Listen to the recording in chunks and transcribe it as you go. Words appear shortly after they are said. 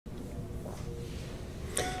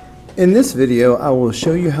In this video, I will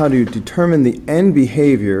show you how to determine the end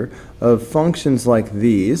behavior of functions like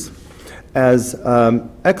these as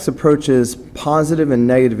x approaches positive and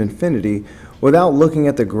negative infinity without looking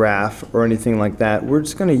at the graph or anything like that. We're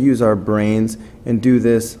just going to use our brains and do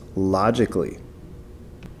this logically.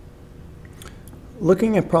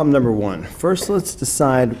 Looking at problem number 1, first let's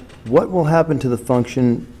decide what will happen to the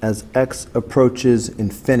function as x approaches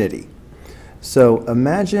infinity. So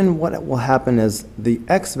imagine what will happen as the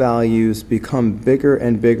x values become bigger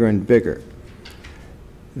and bigger and bigger.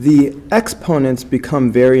 The exponents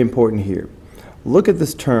become very important here. Look at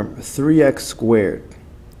this term, 3x squared.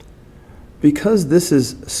 Because this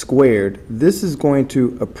is squared, this is going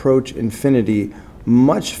to approach infinity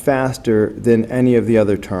much faster than any of the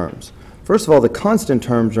other terms. First of all, the constant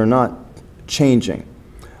terms are not changing.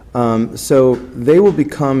 So they will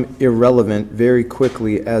become irrelevant very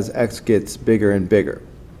quickly as x gets bigger and bigger.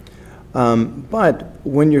 But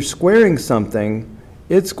when you're squaring something,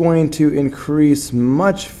 it's going to increase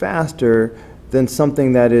much faster than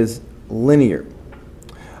something that is linear.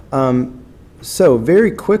 So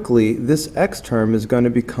very quickly, this x term is going to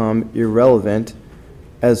become irrelevant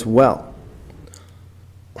as well.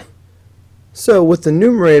 So with the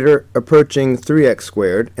numerator approaching 3x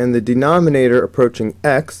squared and the denominator approaching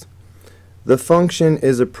x, the function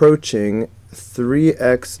is approaching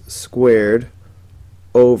 3x squared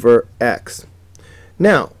over x.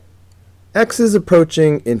 Now, x is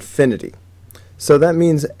approaching infinity. So that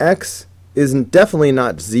means x is definitely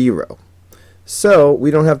not 0. So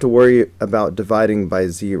we don't have to worry about dividing by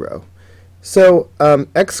 0. So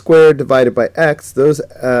x squared divided by x, those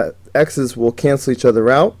x's will cancel each other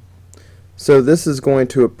out. So this is going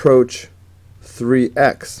to approach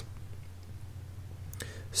 3x.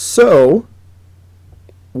 So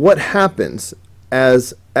what happens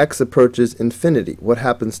as x approaches infinity? What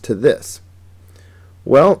happens to this?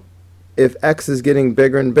 Well, if x is getting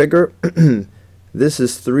bigger and bigger, this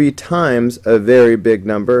is 3 times a very big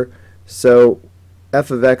number, so f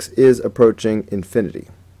of x is approaching infinity.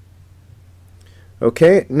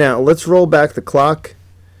 Okay, now let's roll back the clock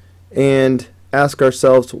and ask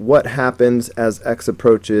ourselves what happens as x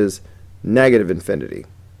approaches negative infinity.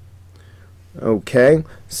 Okay,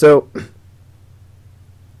 so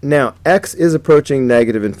now x is approaching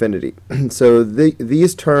negative infinity. So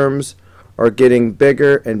these terms are getting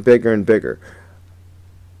bigger and bigger and bigger.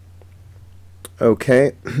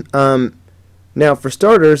 Okay, now for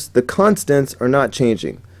starters, the constants are not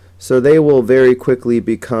changing, so they will very quickly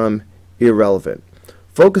become irrelevant.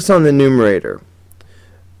 Focus on the numerator.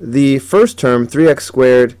 The first term, 3x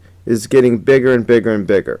squared, is getting bigger and bigger and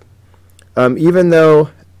bigger. Even though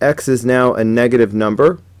x is now a negative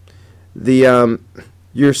number,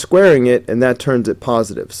 you're squaring it and that turns it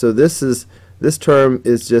positive. So this term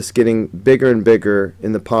is just getting bigger and bigger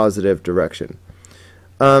in the positive direction.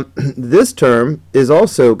 This term is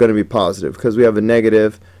also going to be positive because we have a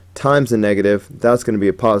negative times a negative. That's going to be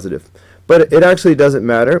a positive. But it actually doesn't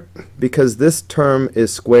matter because this term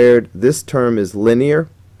is squared, this term is linear.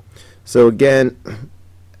 So again,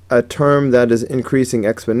 a term that is increasing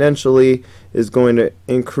exponentially is going to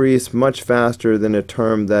increase much faster than a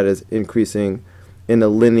term that is increasing in a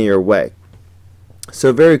linear way.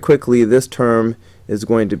 So very quickly, this term is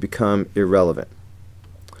going to become irrelevant.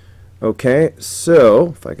 Okay, so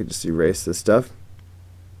if I could just erase this stuff.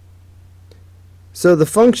 So the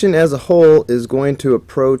function as a whole is going to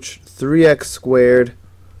approach 3x squared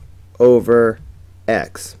over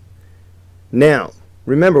x. Now,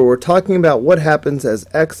 remember, we're talking about what happens as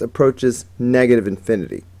x approaches negative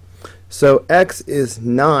infinity. So x is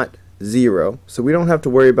not 0, so we don't have to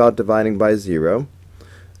worry about dividing by 0.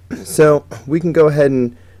 So we can go ahead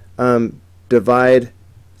and divide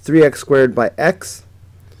 3x squared by x,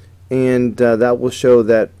 and that will show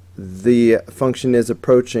that the function is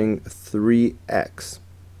approaching 3x.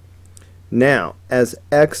 Now, as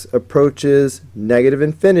x approaches negative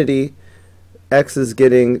infinity, x is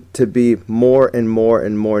getting to be more and more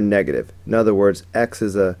and more negative. In other words, x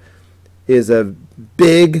is a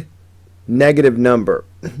big negative number.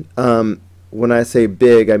 When I say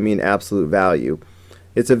big, I mean absolute value.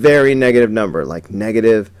 It's a very negative number, like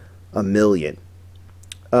negative 1,000,000.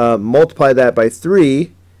 Multiply that by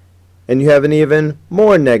 3, and you have an even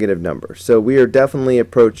more negative number. So we are definitely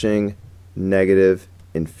approaching negative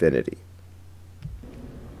infinity.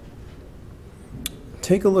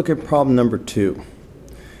 Take a look at problem number 2.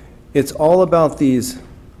 It's all about these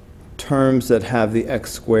terms that have the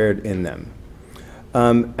x squared in them.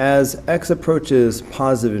 As x approaches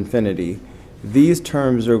positive infinity, these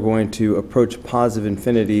terms are going to approach positive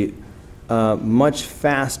infinity much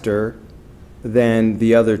faster than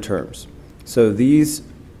the other terms. So these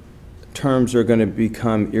terms are going to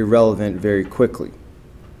become irrelevant very quickly.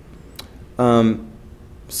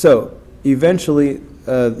 So eventually,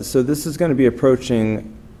 so this is going to be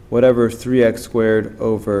approaching whatever 3x squared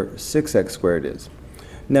over 6x squared is.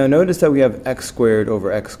 Now notice that we have x squared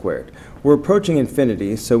over x squared. We're approaching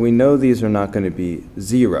infinity, so we know these are not going to be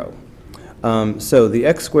 0. So the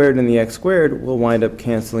x squared and the x squared will wind up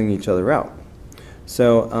canceling each other out.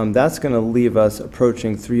 So that's going to leave us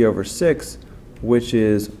approaching 3 over 6, which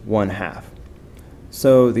is 1/2.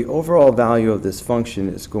 So the overall value of this function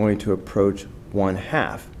is going to approach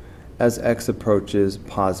 1/2 as x approaches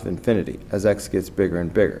positive infinity, as x gets bigger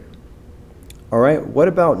and bigger. All right, what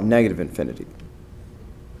about negative infinity?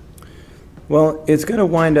 Well, it's going to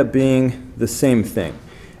wind up being the same thing,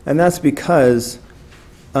 and that's because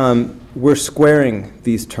we're squaring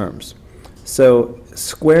these terms. So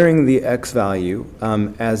squaring the x value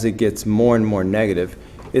as it gets more and more negative,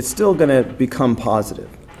 it's still going to become positive.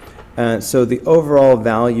 So the overall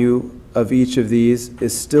value of each of these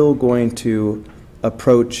is still going to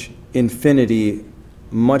approach infinity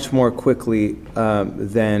much more quickly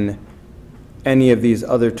than any of these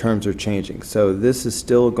other terms are changing. So this is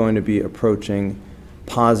still going to be approaching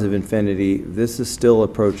positive infinity. This is still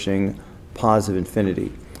approaching positive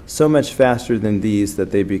infinity. So much faster than these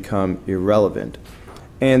that they become irrelevant.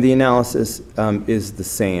 And the analysis is the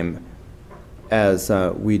same as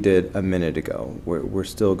we did a minute ago. We're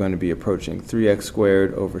still going to be approaching 3x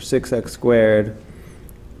squared over 6x squared,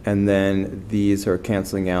 and then these are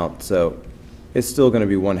canceling out, so it's still going to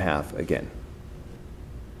be 1/2 again.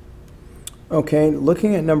 Okay,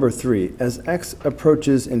 looking at number 3, as x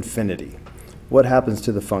approaches infinity, what happens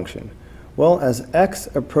to the function? Well, as x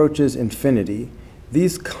approaches infinity,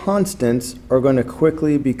 these constants are going to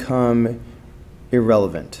quickly become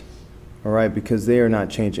irrelevant, all right, because they are not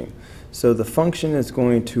changing. So the function is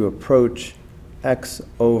going to approach x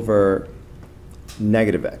over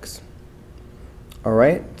negative x. All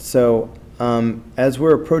right, so as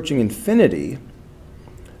we're approaching infinity,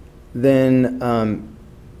 then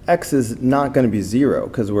x is not going to be 0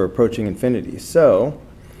 because we're approaching infinity. So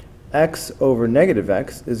x over negative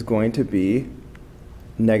x is going to be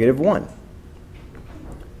 -1.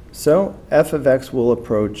 So f of x will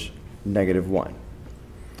approach -1.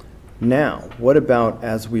 Now, what about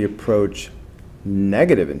as we approach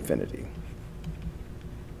negative infinity?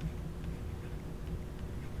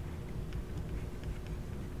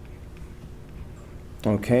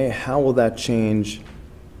 Okay, how will that change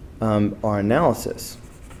our analysis?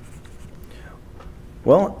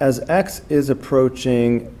 Well, as x is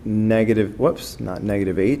approaching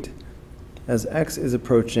 -8, as x is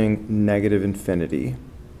approaching negative infinity,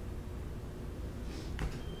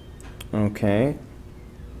 okay,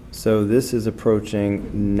 so this is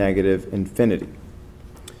approaching negative infinity.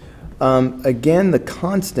 Again, the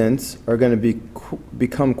constants are going to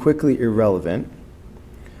become quickly irrelevant.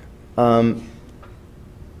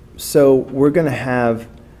 So we're going to have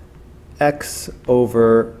x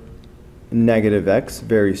over negative x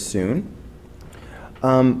very soon.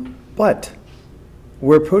 But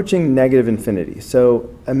we're approaching negative infinity.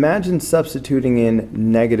 So imagine substituting in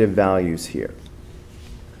negative values here.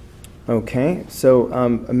 Okay, so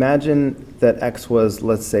imagine that x was,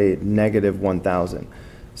 let's say, -1000.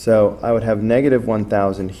 So I would have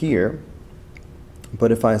 -1000 here.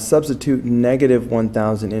 But if I substitute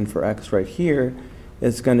 -1000 in for x right here,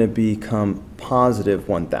 it's going to become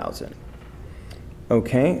 +1000.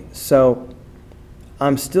 Okay, so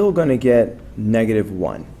I'm still going to get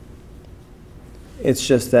 -1. It's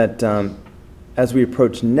just that as we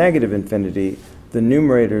approach negative infinity, the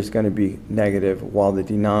numerator is going to be negative while the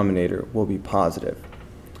denominator will be positive.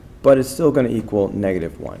 But it's still going to equal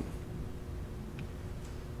 -1.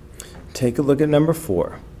 Take a look at number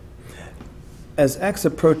 4. As x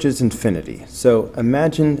approaches infinity, so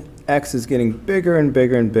imagine x is getting bigger and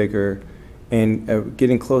bigger and bigger and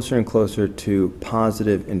getting closer and closer to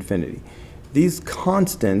positive infinity. These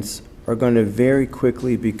constants are going to very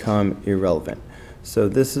quickly become irrelevant. So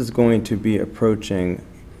this is going to be approaching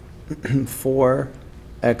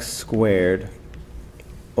 4x squared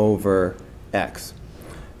over x.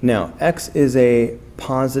 Now, x is a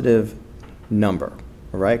positive number,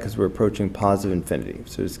 all right, because we're approaching positive infinity.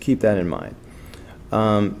 So just keep that in mind.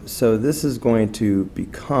 So this is going to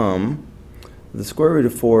become, the square root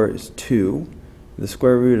of 4 is 2. The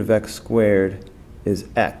square root of x squared is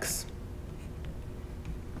x.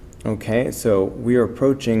 Okay, so we are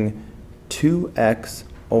approaching 2x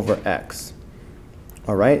over x.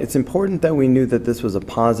 All right, it's important that we knew that this was a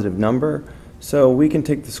positive number, so we can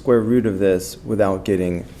take the square root of this without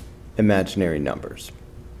getting imaginary numbers.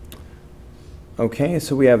 Okay,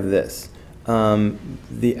 so we have this.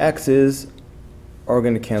 the x's are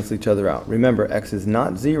going to cancel each other out. Remember, x is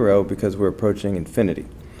not 0 because we're approaching infinity.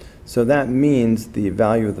 So that means the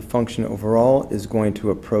value of the function overall is going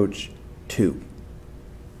to approach 2.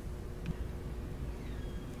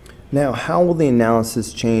 Now, how will the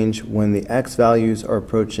analysis change when the x values are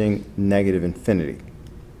approaching negative infinity?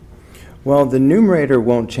 Well, the numerator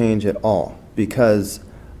won't change at all because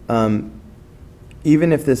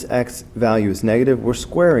even if this x value is negative, we're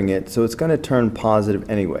squaring it, so it's going to turn positive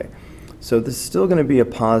anyway. So this is still going to be a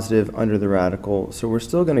positive under the radical, so we're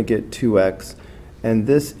still going to get 2x, and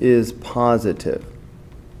this is positive.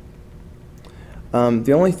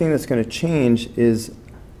 The only thing that's going to change is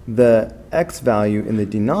the x value in the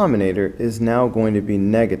denominator is now going to be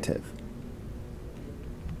negative.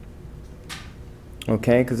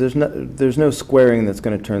 Okay, because there's no squaring that's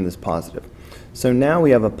going to turn this positive. So now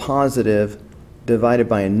we have a positive divided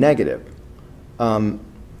by a negative.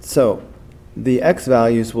 So the x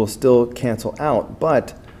values will still cancel out,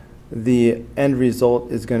 but the end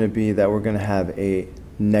result is going to be that we're going to have a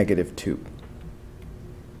negative 2.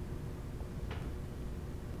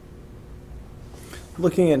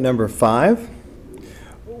 Looking at number 5,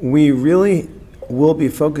 we really will be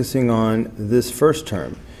focusing on this first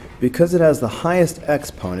term. Because it has the highest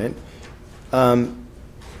exponent,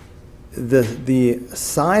 the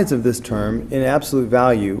size of this term in absolute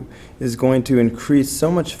value is going to increase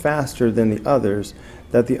so much faster than the others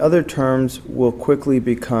that the other terms will quickly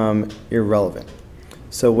become irrelevant.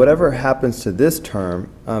 So whatever happens to this term,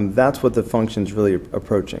 that's what the function is really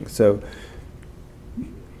approaching. So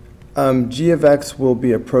g of x will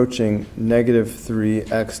be approaching negative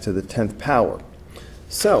 3x to the 10th power.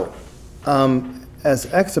 So as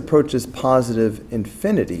x approaches positive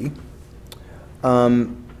infinity,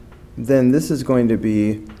 then this is going to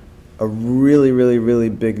be a really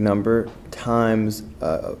big number times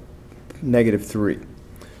negative 3.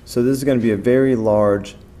 So this is going to be a very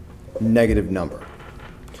large negative number.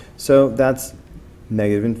 So that's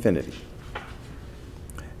negative infinity.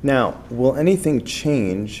 Now, will anything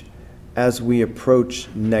change as we approach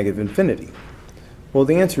negative infinity? Well,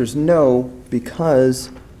 the answer is no, because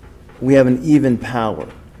we have an even power.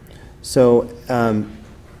 So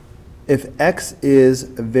if x is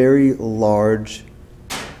a very large,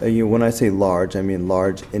 when I say large, I mean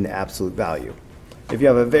large in absolute value. If you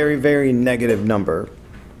have a very negative number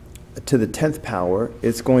to the 10th power,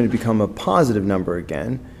 it's going to become a positive number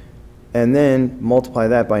again, and then multiply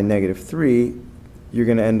that by negative 3, you're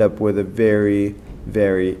going to end up with a very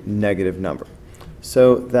negative number.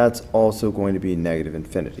 So that's also going to be negative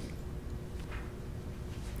infinity.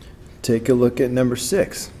 Take a look at number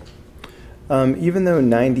 6. Even though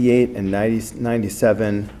 98 and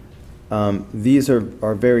 97, these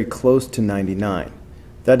are very close to 99,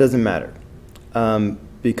 that doesn't matter.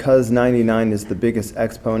 Because 99 is the biggest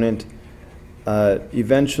exponent,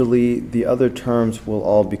 eventually the other terms will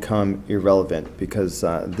all become irrelevant because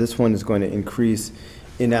this one is going to increase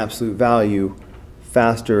in absolute value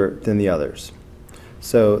faster than the others.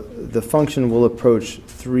 So the function will approach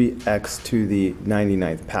 3x to the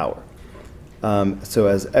 99th power. So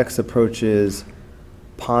as x approaches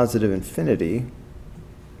positive infinity,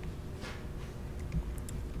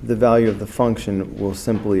 the value of the function will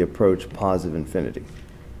simply approach positive infinity.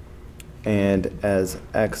 And as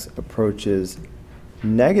x approaches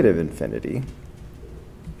negative infinity,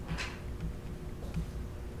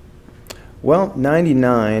 well,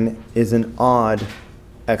 99 is an odd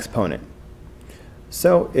exponent.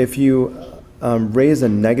 So if you raise a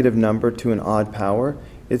negative number to an odd power,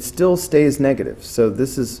 it still stays negative. So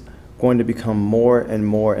this is going to become more and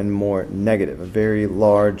more negative, a very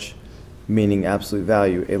large, meaning absolute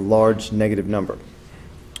value, a large negative number.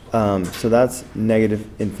 So that's negative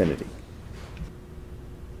infinity.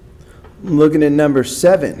 Looking at number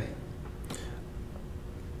 7.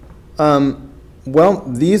 Well,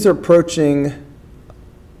 these are approaching,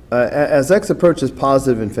 as x approaches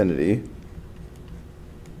positive infinity,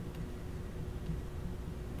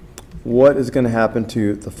 what is going to happen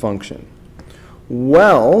to the function?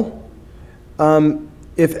 Well,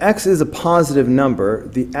 if x is a positive number,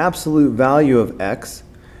 the absolute value of x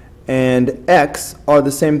and x are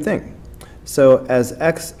the same thing. So as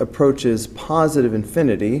x approaches positive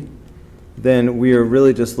infinity, then we are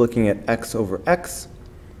really just looking at x over x,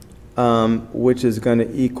 which is going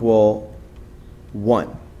to equal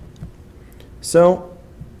 1. So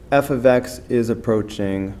f of x is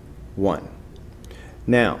approaching 1.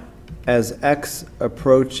 Now, as x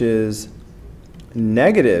approaches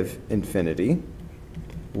negative infinity,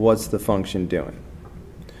 what's the function doing?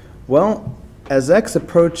 Well, as x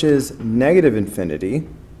approaches negative infinity,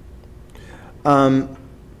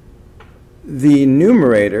 the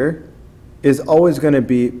numerator is always going to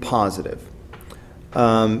be positive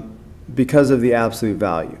because of the absolute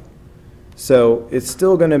value. So it's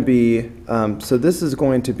still going to be, so this is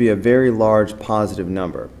going to be a very large positive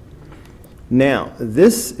number. Now,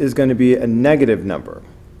 this is going to be a negative number.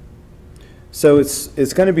 So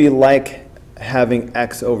it's going to be like having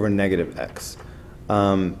x over negative x,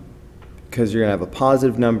 because you're going to have a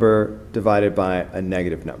positive number divided by a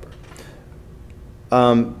negative number.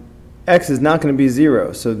 X is not going to be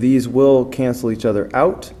 0, so these will cancel each other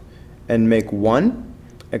out and make 1,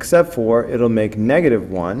 except for it'll make negative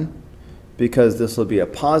 1, because this will be a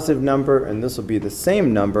positive number and this will be the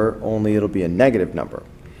same number, only it'll be a negative number.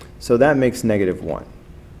 So that makes negative 1.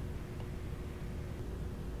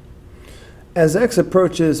 As x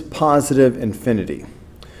approaches positive infinity,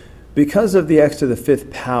 because of the x to the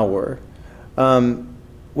 5th power,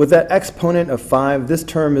 with that exponent of 5, this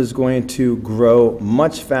term is going to grow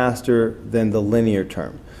much faster than the linear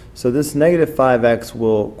term. So this negative 5x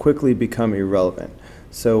will quickly become irrelevant.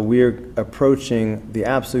 So we're approaching the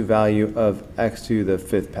absolute value of x to the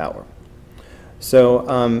 5th power.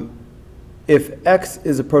 So if x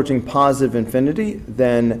is approaching positive infinity,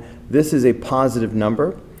 then this is a positive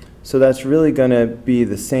number. So that's really going to be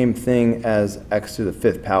the same thing as x to the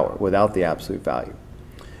 5th power without the absolute value.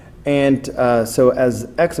 And so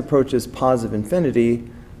as x approaches positive infinity,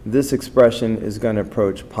 this expression is going to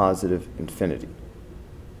approach positive infinity.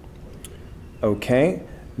 Okay,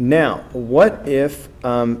 now what if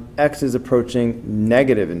x is approaching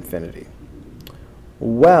negative infinity?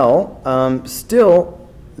 Well, still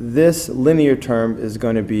this linear term is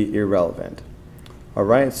going to be irrelevant. All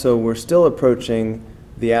right, so we're still approaching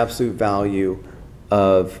the absolute value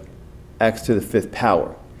of x to the 5th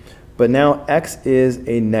power. But now x is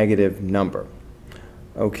a negative number.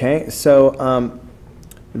 Okay, so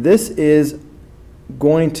this is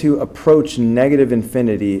going to approach negative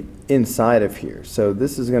infinity inside of here. So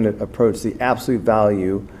this is going to approach the absolute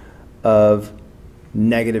value of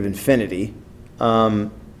negative infinity.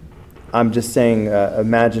 I'm just saying,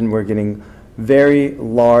 imagine we're getting very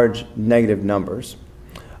large negative numbers.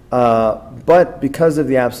 But because of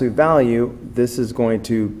the absolute value, this is going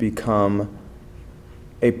to become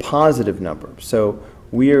a positive number. So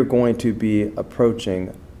we are going to be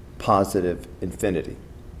approaching positive infinity.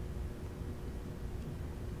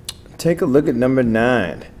 Take a look at number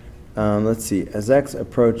 9. Let's see, as x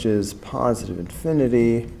approaches positive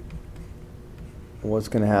infinity, what's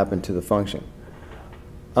going to happen to the function?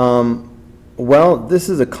 Well, this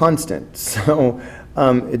is a constant, so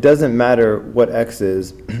it doesn't matter what x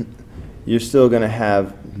is, you're still going to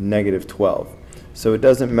have negative 12. So it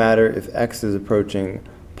doesn't matter if x is approaching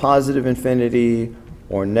positive infinity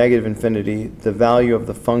or negative infinity, the value of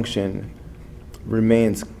the function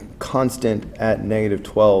remains constant at negative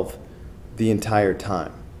 12 the entire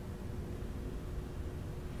time.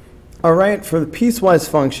 All right, for the piecewise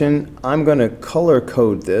function, I'm going to color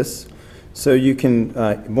code this so you can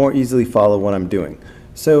more easily follow what I'm doing.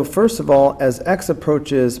 So first of all, as x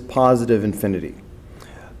approaches positive infinity,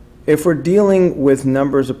 if we're dealing with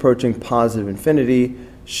numbers approaching positive infinity,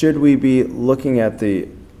 should we be looking at the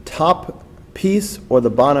top piece or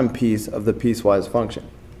the bottom piece of the piecewise function?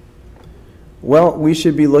 Well, we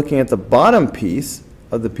should be looking at the bottom piece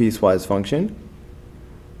of the piecewise function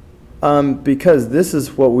because this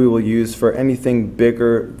is what we will use for anything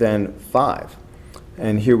bigger than 5.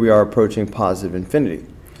 And here we are approaching positive infinity.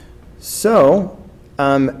 So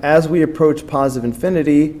as we approach positive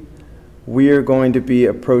infinity, we are going to be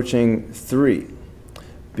approaching 3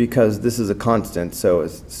 because this is a constant. So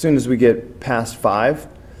as soon as we get past 5,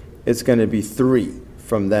 it's going to be 3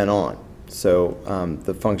 from then on. So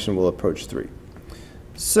the function will approach 3.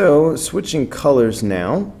 So switching colors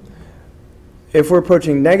now, if we're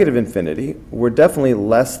approaching negative infinity, we're definitely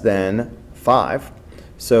less than 5.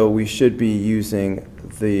 So we should be using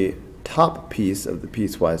the top piece of the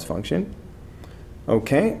piecewise function.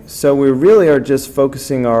 Okay, so we really are just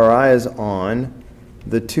focusing our eyes on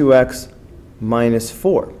the 2x minus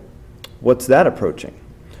 4. What's that approaching?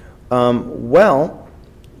 Well,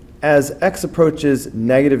 as x approaches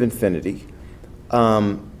negative infinity,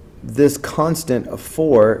 this constant of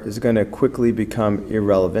 4 is going to quickly become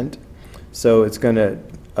irrelevant. So it's going to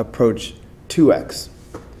approach 2x.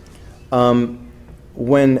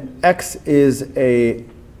 When x is a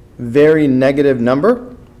very negative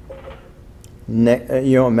number,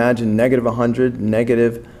 imagine negative 100,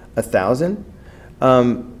 negative 1,000.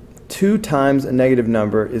 2 times a negative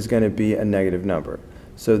number is going to be a negative number.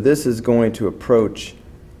 So this is going to approach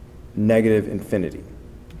negative infinity.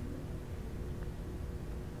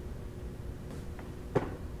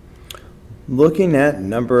 Looking at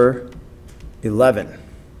number 11.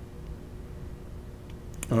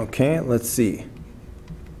 Okay, let's see.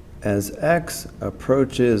 As x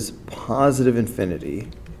approaches positive infinity,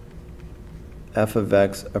 f of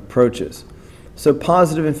x approaches. So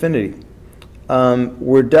positive infinity.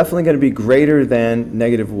 We're definitely going to be greater than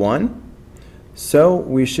negative 1. So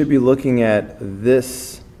we should be looking at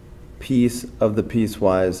this piece of the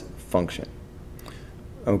piecewise function.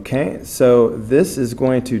 Okay, so this is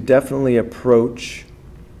going to definitely approach,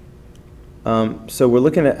 so we're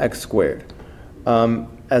looking at x squared.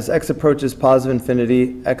 As x approaches positive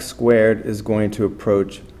infinity, x squared is going to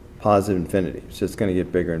approach positive infinity. It's just going to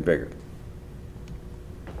get bigger and bigger.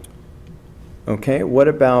 Okay, what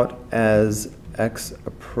about as x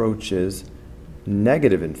approaches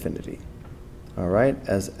negative infinity? All right,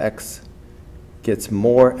 as x gets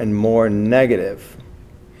more and more negative.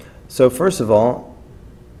 So first of all,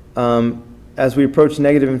 as we approach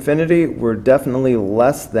negative infinity, we're definitely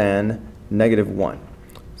less than negative 1.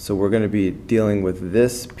 So we're going to be dealing with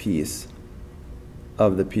this piece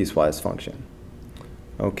of the piecewise function.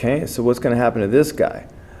 Okay, so what's going to happen to this guy?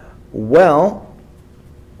 Well,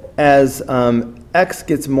 as x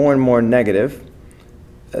gets more and more negative,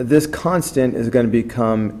 this constant is going to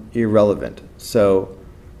become irrelevant. So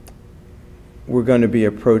we're going to be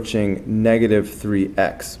approaching negative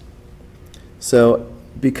 3x. So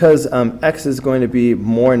because x is going to be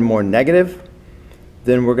more and more negative,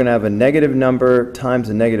 then we're going to have a negative number times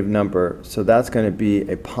a negative number, so that's going to be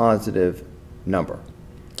a positive number.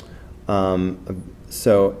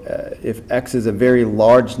 If x is a very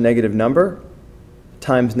large negative number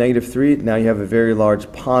times negative 3, now you have a very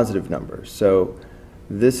large positive number. So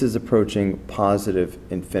this is approaching positive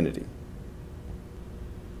infinity.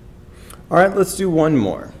 All right, let's do one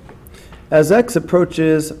more. As x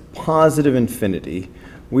approaches positive infinity,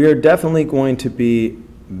 we are definitely going to be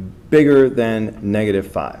bigger than negative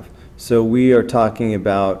 5. So we are talking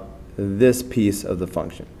about this piece of the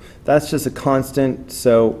function. That's just a constant,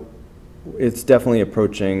 so it's definitely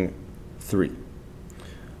approaching 3.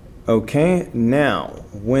 Okay, now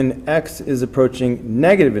when x is approaching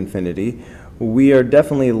negative infinity, we are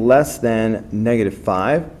definitely less than negative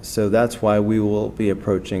 5, so that's why we will be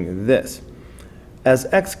approaching this. As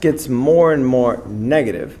x gets more and more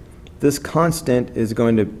negative, this constant is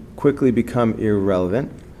going to quickly become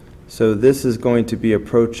irrelevant. So this is going to be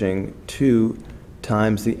approaching 2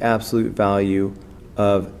 times the absolute value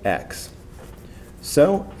of x.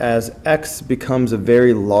 So as x becomes a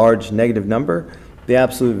very large negative number, the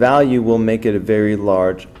absolute value will make it a very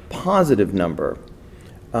large positive number.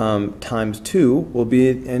 Times 2 will be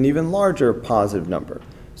an even larger positive number.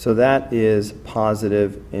 So that is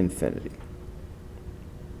positive infinity.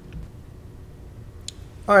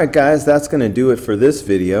 Alright guys, that's going to do it for this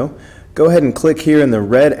video. Go ahead and click here in the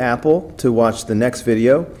red apple to watch the next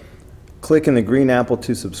video. Click in the green apple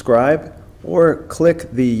to subscribe, or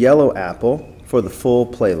click the yellow apple for the full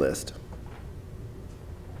playlist.